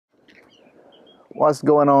What's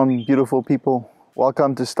going on, beautiful people?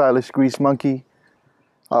 Welcome to Stylish Grease Monkey.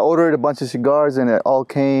 I ordered a bunch of cigars and it all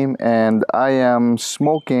came, and I'm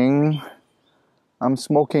smoking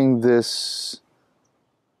this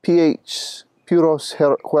PH Puros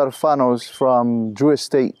Huerfanos from Drew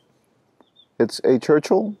Estate. It's a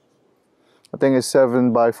Churchill. I think it's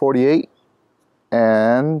 7x48,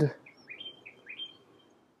 and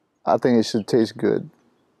I think it should taste good.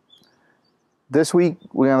 This week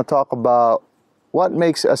we're going to talk about what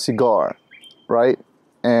makes a cigar, right?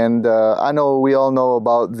 And I know we all know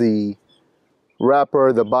about the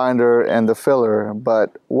wrapper, the binder, and the filler,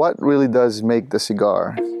 but what really does make the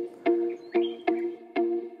cigar?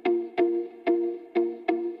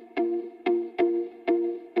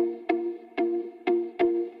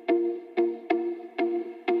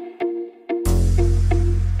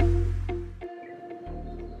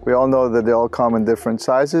 We all know that they all come in different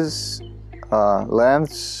sizes,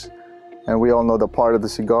 lengths, and we all know the part of the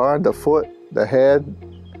cigar, the foot, the head.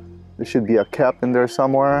 There should be a cap in there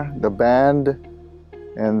somewhere, the band,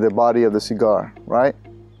 and the body of the cigar, right?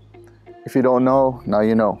 If you don't know, now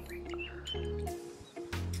you know.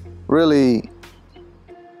 Really,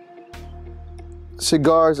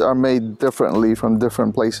 cigars are made differently from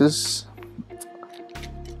different places,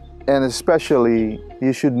 and especially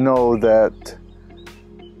you should know that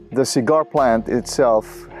the cigar plant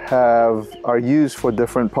itself are used for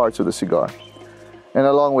different parts of the cigar. And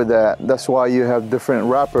along with that, that's why you have different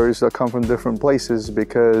wrappers that come from different places,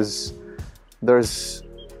 because there's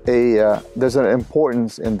an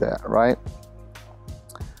importance in that, right?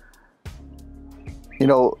 You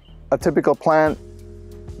know, a typical plant,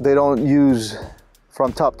 they don't use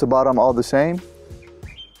from top to bottom all the same,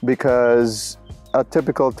 because a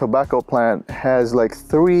typical tobacco plant has like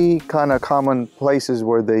 3 kind of common places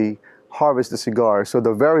where they harvest the cigar. So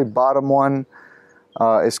the very bottom one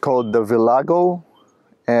is called the villago,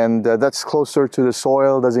 and that's closer to the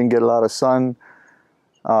soil, doesn't get a lot of sun,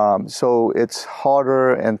 so it's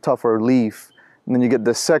harder and tougher leaf. And then you get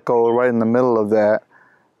the seco right in the middle of that.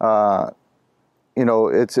 You know,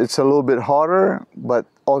 it's a little bit harder, but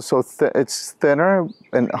also it's thinner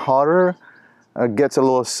and harder, gets a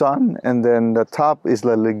little sun. And then the top is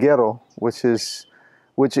the ligero, which is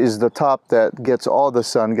the top that gets all the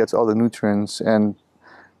sun, gets all the nutrients, and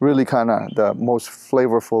really kind of the most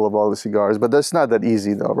flavorful of all the cigars. But that's not that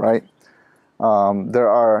easy though, right? There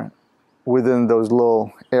are, within those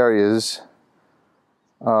little areas,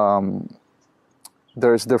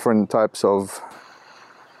 there's different types of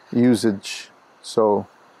usage. So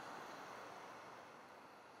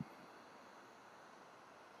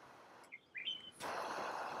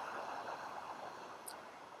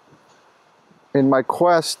in my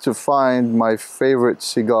quest to find my favorite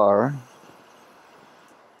cigar,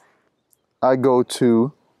 I go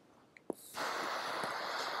to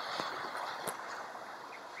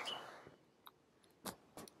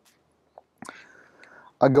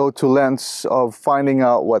lengths of finding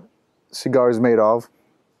out what cigar is made of.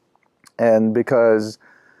 And because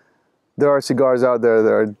there are cigars out there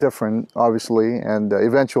that are different, obviously, and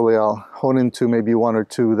eventually I'll hone into maybe 1 or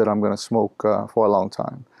 2 that I'm going to smoke for a long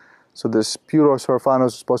time. So this Puros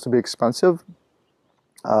Huerfanos is supposed to be expensive,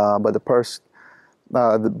 but the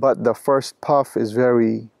first puff is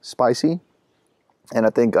very spicy, and I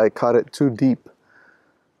think I cut it too deep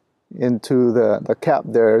into the cap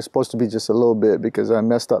there. It's supposed to be just a little bit, because I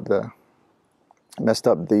messed up the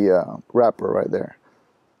wrapper right there.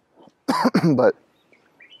 But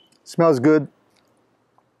smells good.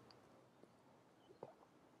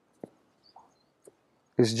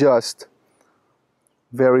 It's just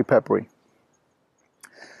very peppery.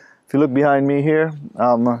 If you look behind me here,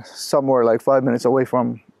 I'm somewhere like 5 minutes away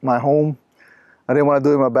from my home. I didn't want to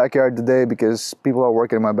do it in my backyard today because people are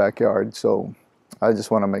working in my backyard, so I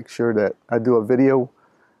just want to make sure that I do a video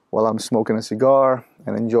while I'm smoking a cigar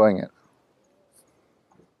and enjoying it.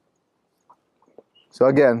 So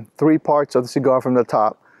again, 3 parts of the cigar. From the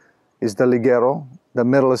top is the ligero, the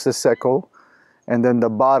middle is the seco, and then the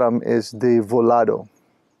bottom is the volado.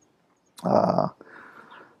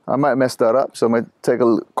 I might mess that up, so I'm going to take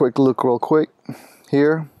a quick look real quick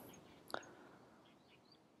here.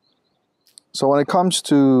 So when it comes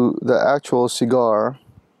to the actual cigar,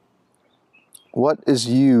 what is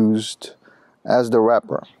used as the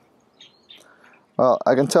wrapper? Well,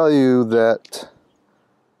 I can tell you that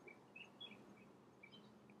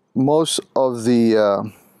most of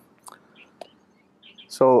the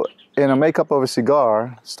so in a makeup of a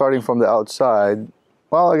cigar, starting from the outside,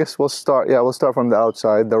 well, I guess we'll start from the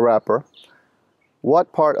outside, the wrapper.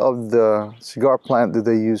 What part of the cigar plant do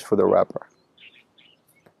they use for the wrapper?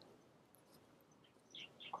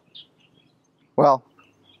 Well,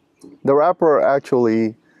 the wrapper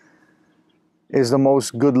actually is the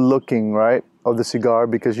most good looking, right, of the cigar,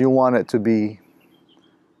 because you want it to be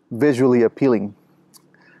visually appealing.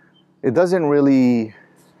 It doesn't really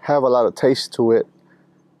have a lot of taste to it.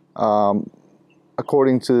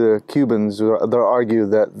 According to the Cubans, they'll argue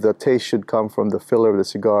that the taste should come from the filler of the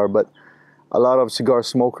cigar, but a lot of cigar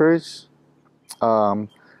smokers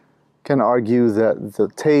can argue that the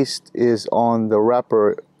taste is on the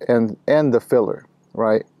wrapper and the filler,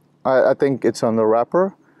 right? I think it's on the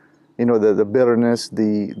wrapper, you know, the bitterness,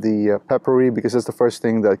 the peppery, because that's the first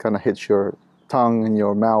thing that kind of hits your tongue and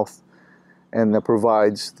your mouth, and that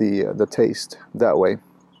provides the taste that way.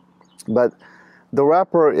 But the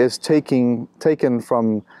wrapper is taken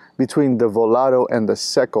from between the volado and the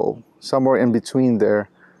seco, somewhere in between there,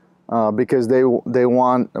 because they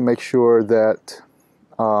want to make sure that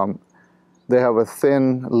they have a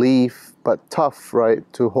thin leaf but tough, right,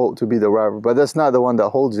 to be the wrapper. But that's not the one that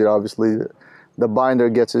holds it. Obviously, the binder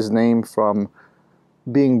gets its name from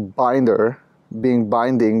being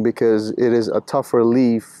binding, because it is a tougher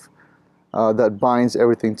leaf that binds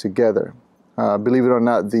everything together. Believe it or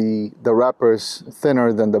not, the wrapper is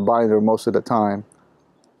thinner than the binder most of the time.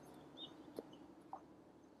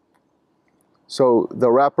 So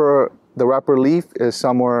the wrapper leaf is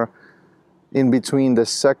somewhere in between the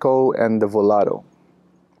seco and the volado.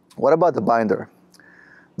 What about the binder?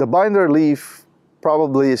 The binder leaf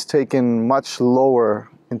probably is taken much lower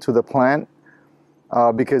into the plant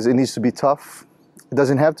because it needs to be tough. It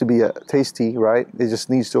doesn't have to be tasty, right? It just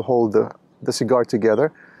needs to hold the cigar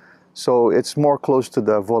together. So it's more close to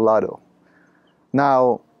the volado.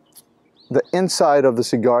 Now, the inside of the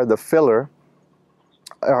cigar, the filler,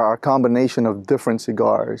 are a combination of different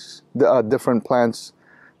cigars, different plants,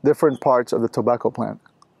 different parts of the tobacco plant.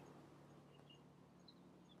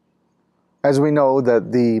 As we know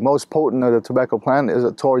that the most potent of the tobacco plant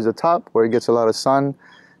is towards the top, where it gets a lot of sun,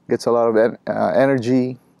 gets a lot of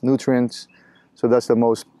energy, nutrients. So that's the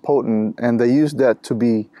most potent, and they use that to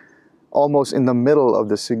be almost in the middle of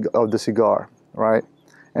the cigar, right?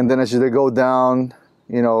 And then as they go down,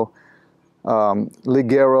 you know,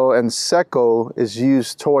 ligero and seco is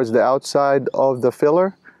used towards the outside of the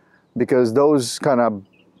filler, because those kind of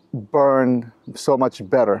burn so much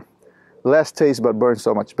better. Less taste, but burn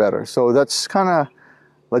so much better. So that's kind of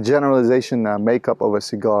a generalization makeup of a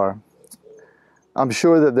cigar. I'm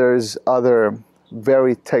sure that there's other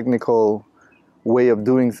very technical way of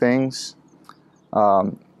doing things.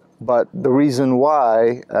 But the reason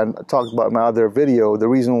why, and I talked about in my other video, the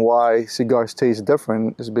reason why cigars taste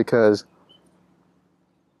different is because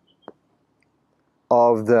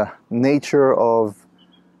of the nature of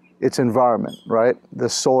its environment, right? The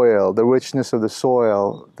soil, the richness of the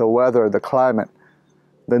soil, the weather, the climate,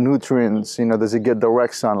 the nutrients, you know, does it get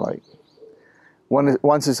direct sunlight?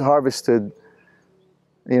 Once it's harvested,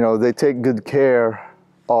 you know, they take good care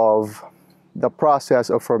of the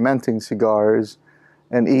process of fermenting cigars,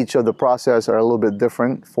 and each of the process are a little bit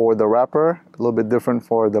different for the wrapper, a little bit different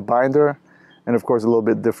for the binder, and of course a little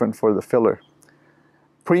bit different for the filler.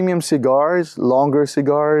 Premium cigars, longer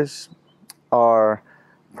cigars, are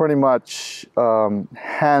pretty much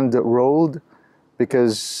hand rolled,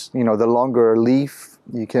 because you know the longer leaf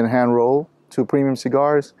you can hand roll to premium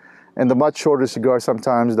cigars, and the much shorter cigars,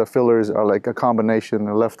 sometimes the fillers are like a combination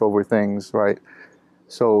of leftover things, right?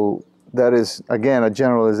 So that is, again, a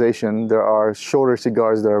generalization. There are shorter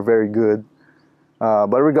cigars that are very good,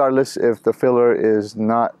 but regardless if the filler is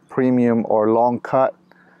not premium or long cut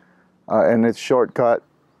and it's short cut,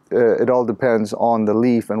 it all depends on the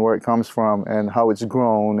leaf and where it comes from and how it's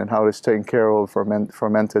grown and how it's taken care of,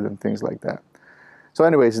 fermented and things like that. So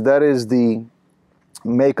anyways, that is the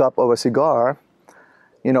makeup of a cigar.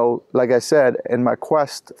 You know, like I said, in my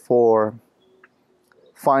quest for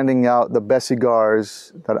finding out the best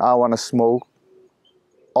cigars that I want to smoke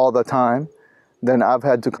all the time, then I've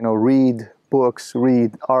had to, you know, read books,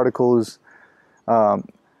 read articles,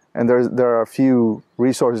 and there are a few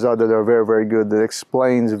resources out there that are very, very good, that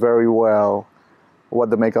explains very well what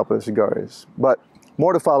the makeup of the cigar is. But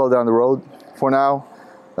more to follow down the road. For now,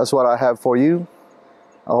 that's what I have for you.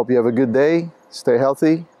 I hope you have a good day. Stay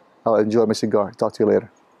healthy. I'll enjoy my cigar. Talk to you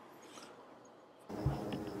later.